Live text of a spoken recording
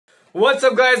What's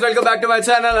up guys, welcome back to my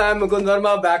channel. I am Mukund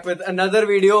Verma back with another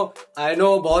video. I know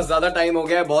बहुत ज्यादा time हो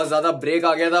गया है, बहुत ज्यादा ब्रेक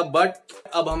आ गया था, बट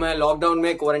अब हम हैं लॉकडाउन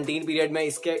में, क्वारंटीन पीरियड में।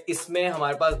 इसमें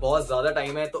हमारे पास बहुत ज्यादा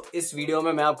टाइम है, तो इस वीडियो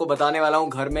में मैं आपको बताने वाला हूँ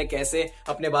घर में कैसे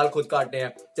अपने बाल खुद काटने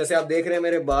हैं। जैसे आप देख रहे हैं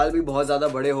मेरे बाल भी बहुत ज्यादा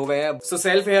बड़े हो गए हैं। सो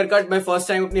सेल्फ हेयर कट मैं फर्स्ट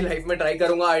टाइम अपनी लाइफ में ट्राई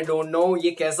करूंगा। आई डोंट नो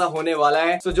ये कैसा होने वाला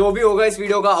है। सो जो भी होगा इस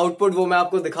वीडियो का आउटपुट वो मैं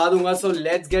आपको दिखा दूंगा। So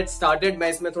let's get started. मैं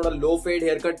इसमें थोड़ा लो फेड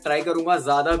हेयर कट ट्राई करूंगा,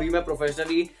 ज्यादा भी मैं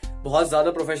बहुत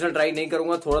ज्यादा प्रोफेशनल ट्राई नहीं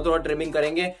करूंगा, थोड़ा थोड़ा ट्रिमिंग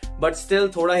करेंगे, बट स्टिल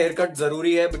थोड़ा हेयर कट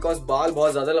जरूरी है बिकॉज बाल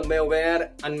बहुत ज्यादा लंबे हो गए हैं यार,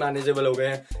 अनमैनेजेबल हो गए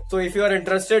हैं। तो if you are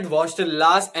interested watch till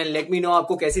last and let me know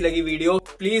आपको कैसी लगी video.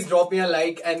 Please drop me a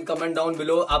like and comment down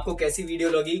below आपको कैसी वीडियो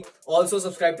लगी। Also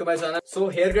subscribe to my channel. So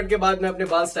here cut के बाद मैं अपने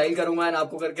बाल स्टाइल करूंगा एंड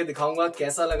आपको करके दिखाऊंगा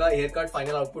कैसा लगा हेयर कट,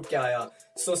 फाइनल आउटपुट क्या आया।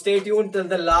 So stay tuned till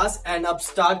the last and अब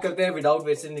स्टार्ट करते हैं without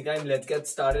wasting time. Let's get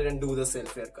started and do the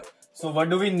self hair cut. So what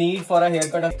do we need for a hair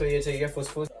cut? तो ये चाहिए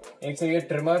फुसफुस, एक चाहिए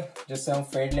ट्रिमर जिससे हम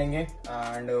फेड लेंगे,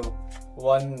 and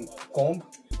one comb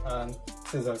and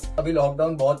scissors. अभी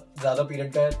लॉकडाउन बहुत ज्यादा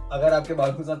पीरियड का है, अगर आपके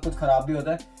बाल के साथ कुछ खराब भी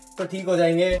होता है तो ठीक हो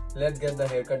जाएंगे। Let's get the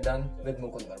hair cut done with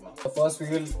Mukund Verma. So first we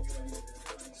will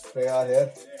spray our hair।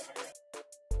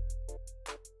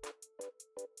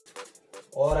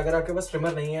 और अगर आपके पास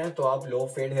ट्रिमर नहीं है तो आप लो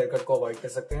फेड हेयर कट को अवॉइड कर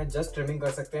सकते हैं, जस्ट ट्रिमिंग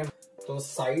कर सकते हैं। तो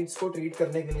साइड्स को ट्रीट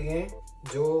करने के लिए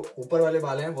जो ऊपर वाले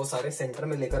बाल हैं वो सारे सेंटर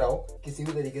में लेकर आओ किसी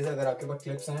भी तरीके से। अगर आपके पास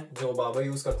क्लिप्स हैं जो बाबा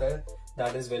यूज करता है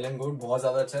that is well and good, बहुत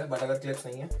ज्यादा अच्छा है, बट अगर क्लिप्स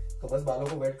नहीं है तो बस बालों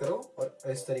को वेट करो और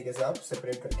इस तरीके से आप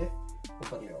सेपरेट करके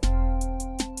ऊपर ले आओ।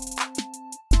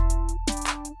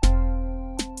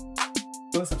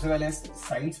 तो सबसे पहले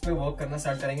साइड्स पे वर्क करना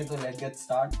स्टार्ट करेंगे, तो लेट्स गेट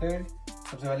स्टार्टेड।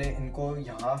 सबसे पहले इनको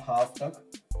यहाँ हाफ तक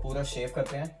पूरा शेव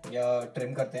करते हैं या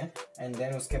ट्रिम करते हैं, एंड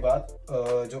देन उसके बाद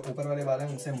जो ऊपर वाले बाल हैं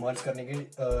उनसे मर्ज करने की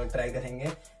ट्राई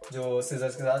करेंगे जो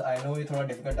सिजर्स के साथ। आई नो ये थोड़ा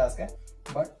डिफिकल्ट टास्क है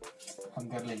बट हम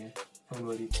कर लेंगे, don't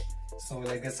worry. So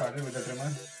let's get started with the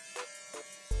trimmer.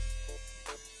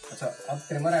 अच्छा, अब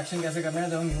ट्रिमर एक्शन कैसे करना है?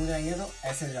 जब हम यूं जाएंगे तो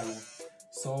ऐसे जाना है।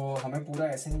 सो हमें पूरा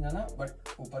ऐसे नहीं जाना,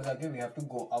 बट ऊपर जाके we have to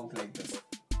go out like this.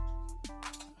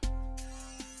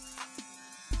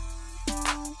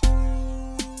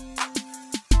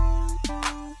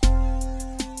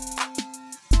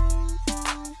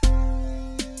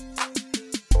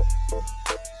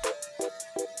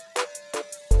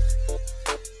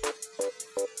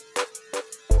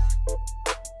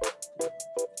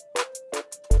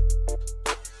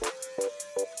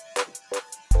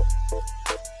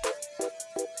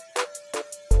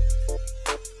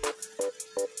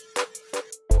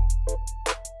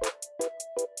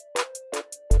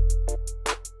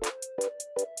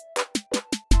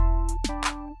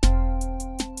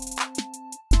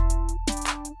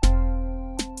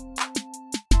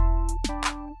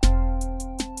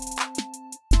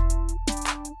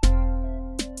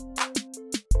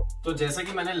 तो जैसा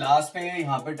कि मैंने लास्ट पे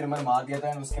यहाँ पे ट्रिमर मार दिया था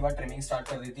और उसके बाद ट्रिमिंग स्टार्ट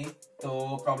कर दी थी,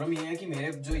 तो प्रॉब्लम ये है कि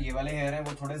मेरे जो ये वाले हेयर हैं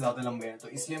वो थोड़े ज्यादा लंबे हैं, तो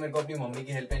इसलिए मेरे को अपनी मम्मी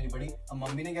की हेल्प लेनी पड़ी। अब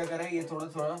मम्मी ने क्या करा है, ये थोड़ा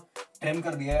थोड़ा ट्रिम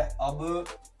कर दिया है। अब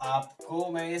आपको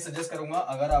मैं ये सजेस्ट करूंगा,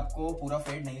 अगर आपको पूरा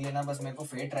फेड नहीं लेना, बस मेरे को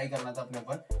फेड ट्राई करना था अपने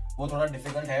ऊपर, वो थोड़ा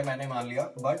डिफिकल्ट है मैंने मान लिया,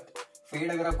 बट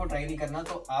फेड अगर आपको ट्राई नहीं करना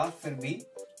तो आप फिर भी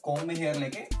कॉम्ब में हेयर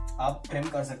लेके आप ट्रिम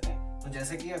कर सकते हैं। तो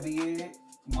जैसे कि अभी ये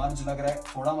मर्ज लग रहा है,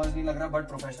 थोड़ा मर्ज नहीं लग रहा, बट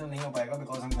प्रोफेशनल नहीं हो पाएगा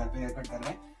बिकॉज हम घर पे हेयर कट कर रहे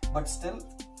हैं, बट स्टिल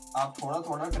आप थोड़ा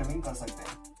थोड़ा ट्रिमिंग कर सकते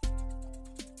हैं।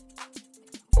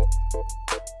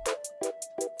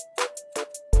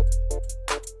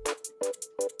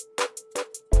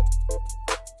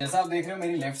 जैसा आप देख रहे हो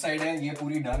मेरी लेफ्ट साइड है, ये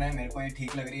पूरी डन है, मेरे को ये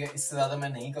ठीक लग रही है। इससे ज्यादा मैं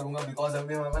नहीं करूंगा बिकॉज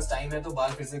अभी हमारे पास टाइम है तो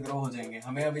बाल फिर से ग्रो हो जाएंगे।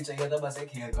 हमें अभी चाहिए था बस एक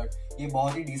हेयर कट। ये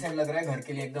बहुत ही डिसेंट लग रहा है, घर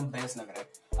के लिए एकदम बेस्ट लग रहा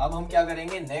है। अब हम क्या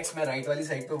करेंगे, नेक्स्ट मैं राइट वाली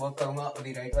साइड पे वर्क करूंगा।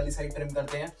 अभी राइट वाली साइड ट्रिम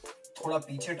करते हैं, थोड़ा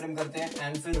पीछे ट्रिम करते हैं,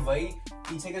 एंड फिर वही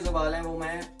पीछे के जो बाल हैं वो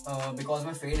मैं बिकॉज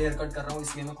मैं फेड हेयर कट कर रहा हूँ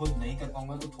इसलिए मैं खुद नहीं कर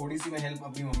पाऊंगा, तो थोड़ी सी मैं हेल्प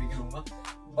अपनी मम्मी की लूंगा,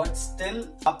 बट स्टिल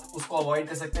आप उसको अवॉइड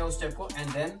कर सकते हैं उस स्टेप को। एंड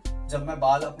देन जब मैं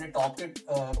बाल अपने टॉप के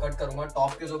कट करूंगा,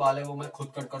 टॉप के जो बाल है वो मैं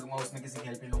खुद कट करूंगा, उसमें किसी की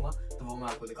हेल्प नहीं लूंगा, तो वो मैं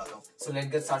आपको दिखाता हूँ। So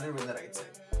let's get started with the right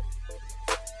side.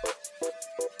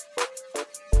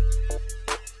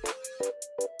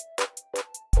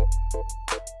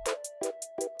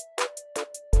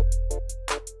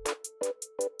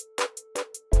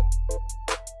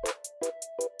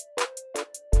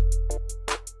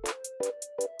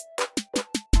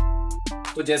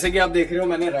 तो जैसे कि आप देख रहे हो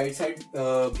मैंने राइट साइड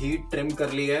भी ट्रिम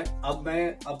कर ली है। अब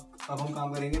हम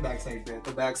काम करेंगे बैक साइड पे।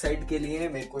 तो बैक साइड के लिए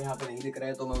मेरे को यहाँ पे नहीं दिख रहा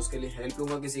है, तो मैं उसके लिए हेल्प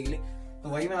लूंगा किसी के लिए। तो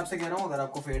वही मैं आपसे कह रहा हूँ, अगर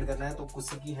आपको फेड करना है तो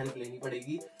किसी की हेल्प लेनी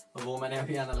पड़ेगी, वो मैंने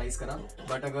अभी एनालाइज करा।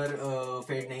 बट अगर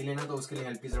फेड नहीं लेना तो उसके लिए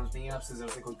हेल्प की जरूरत नहीं है, आप सिजर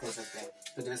से खुद कर सकते हैं।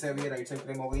 तो जैसे अभी राइट साइड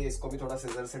ट्रिम हो गई है, इसको भी थोड़ा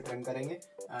सिजर से ट्रिम करेंगे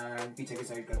एंड पीछे की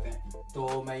साइड करते हैं।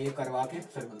 तो मैं ये करवा के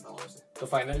फिर मिलता हूँ आपसे। तो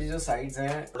फाइनली जो साइड्स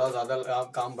हैं थोड़ा ज्यादा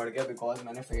काम बढ़ गया, बिकॉज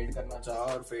मैंने फेड करना चाहा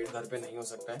और फेड घर पे नहीं हो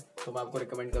सकता है। तो मैं आपको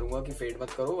रिकमेंड करूंगा कि फेड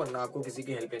मत करो, वरना आपको किसी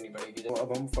की हेल्प लेनी पड़ेगी। तो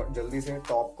अब हम जल्दी से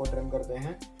टॉप को ट्रिम करते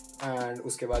हैं एंड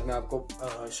उसके बाद मैं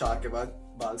आपको शार के बाद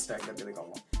बाल स्टाइल करके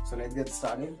दिखाऊंगा। So let's get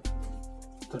started.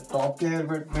 तो टॉप के हेयर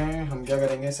कट में हम क्या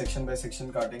करेंगे, सेक्शन बाय सेक्शन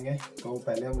काटेंगे। तो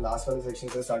पहले हम लास्ट वाले सेक्शन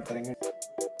से स्टार्ट करेंगे।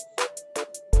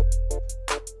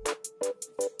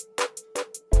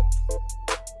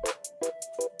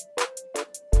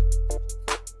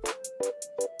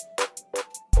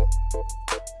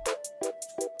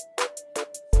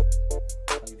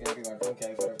 क्या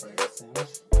ही फर्क पड़ेगा इससे।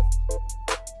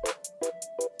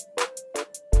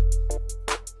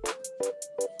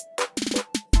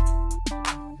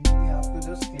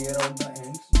 क्लियर आउट द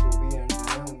एंड्स, जो भी एंड्स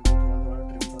हैं उनको थोड़ा थोड़ा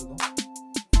ट्रिम कर दो।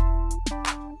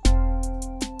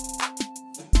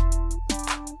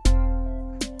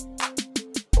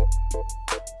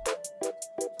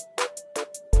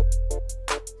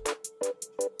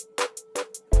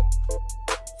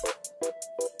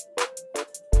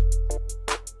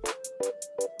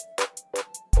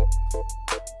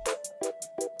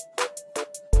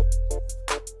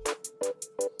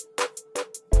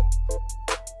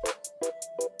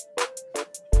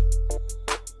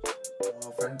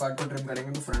 फ्रंट पार्ट को ट्रिम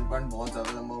करेंगे तो फ्रंट पार्ट बहुत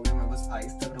ज्यादा लंबा हो गया, मैं बस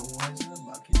आइस तक रहूंगा इसमें,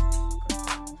 बाकी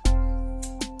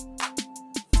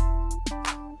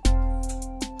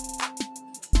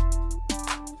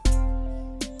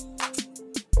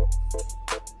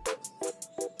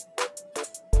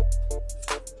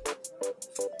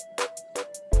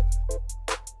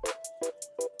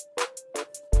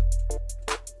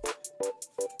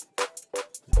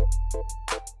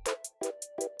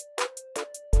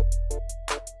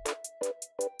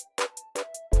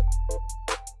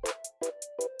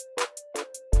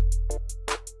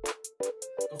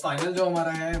तो फाइनल जो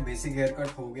हमारा है बेसिक हेयर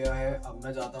कट हो गया है। अब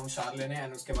मैं जाता हूँ शार लेने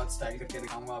एंड उसके बाद स्टाइल करके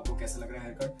दिखाऊंगा आपको कैसे लग रहा है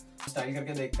हेयर कट। स्टाइल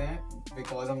करके देखते हैं,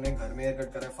 बिकॉज हमने घर में हेयर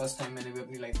कट करा है, फर्स्ट टाइम मैंने भी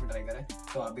अपनी लाइफ में ट्राई करा है।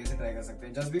 तो आप भी इसे ट्राई कर सकते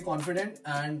हैं। Just be confident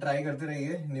and try करते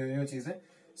रहिए न्यू चीजें।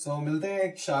 सो मिलते हैं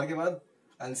एक शार के बाद।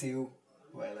 I will see you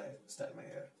while I style my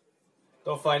hair.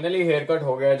 तो फाइनली हेयर कट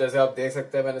हो गया है, जैसे आप देख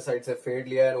सकते हैं मैंने साइड से फेड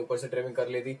लिया है, ऊपर से ट्रिमिंग कर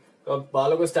ली थी। तो अब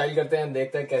बालों को स्टाइल करते हैं,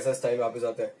 देखते हैं कैसा स्टाइल वापस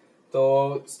आता है। तो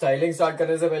स्टाइलिंग स्टार्ट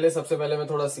करने से पहले सबसे पहले मैं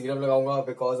थोड़ा सीरम लगाऊंगा,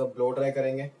 बिकॉज अब ब्लो ड्राई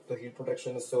करेंगे तो हीट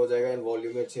प्रोटेक्शन उससे हो जाएगा एंड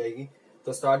वॉल्यूम भी अच्छी आएगी।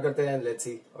 तो स्टार्ट करते हैं, let's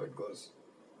see how it goes.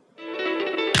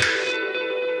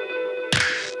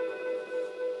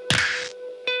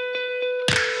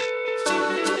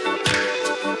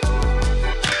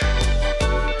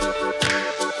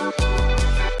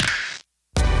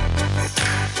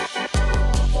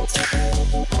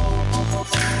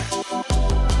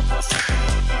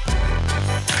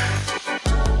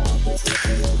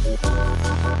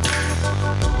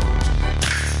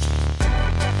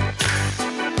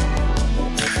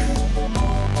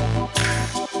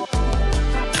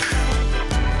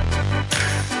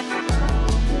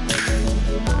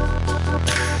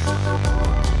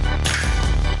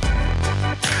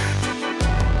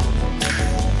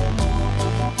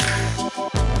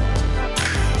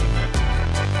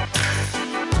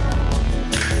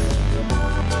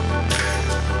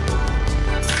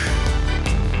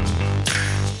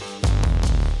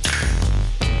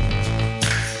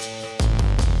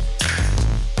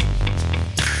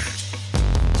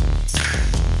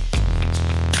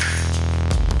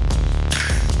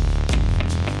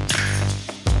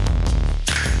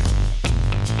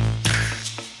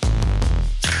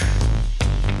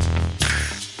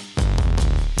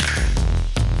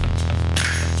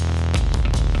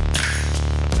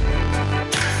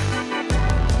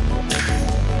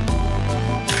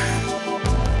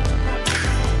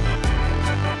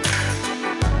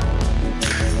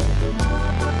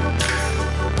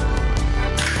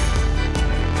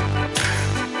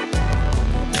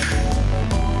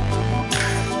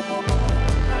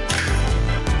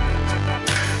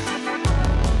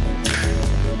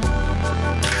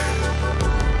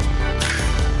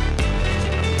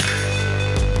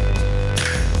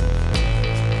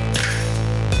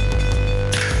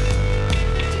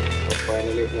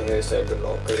 Hair style को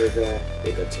लॉक कर देते हैं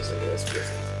एक अच्छे से हेयर स्प्रे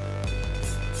से।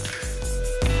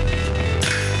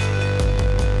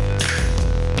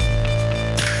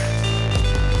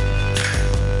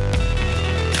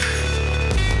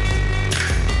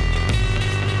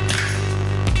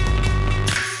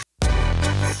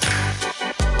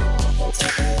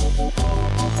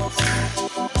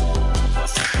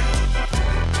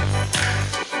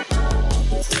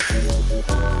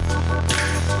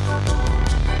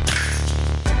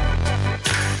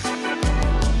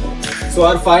 So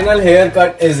our final hair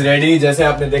cut is ready. जैसे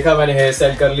आपने देखा मैंने हेयर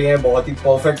स्टाइल कर लिए हैं, बहुत ही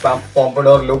परफेक्ट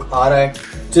पॉम्पाडोर लुक आ रहा है।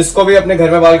 जिसको भी अपने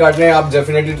घर में बाल काटने हैं आप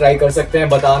डेफिनेटली ट्राई कर सकते हैं।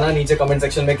 बताना नीचे कमेंट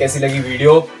सेक्शन में कैसी लगी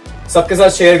वीडियो, सबके साथ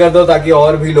शेयर कर दो ताकि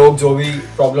और भी लोग जो भी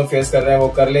प्रॉब्लम फेस कर रहे हैं वो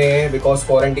कर ले, बिकॉज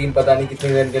क्वारंटीन पता नहीं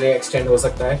कितने दिन के लिए एक्सटेंड हो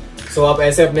सकता है। सो आप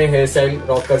ऐसे अपने हेयर स्टाइल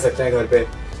रॉक कर सकते हैं घर पे।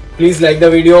 Please like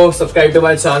the video, subscribe to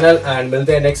my channel and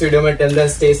मिलते हैं नेक्स्ट वीडियो में। Till then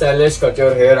stay stylish, cut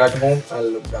your here at home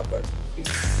and look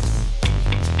proper.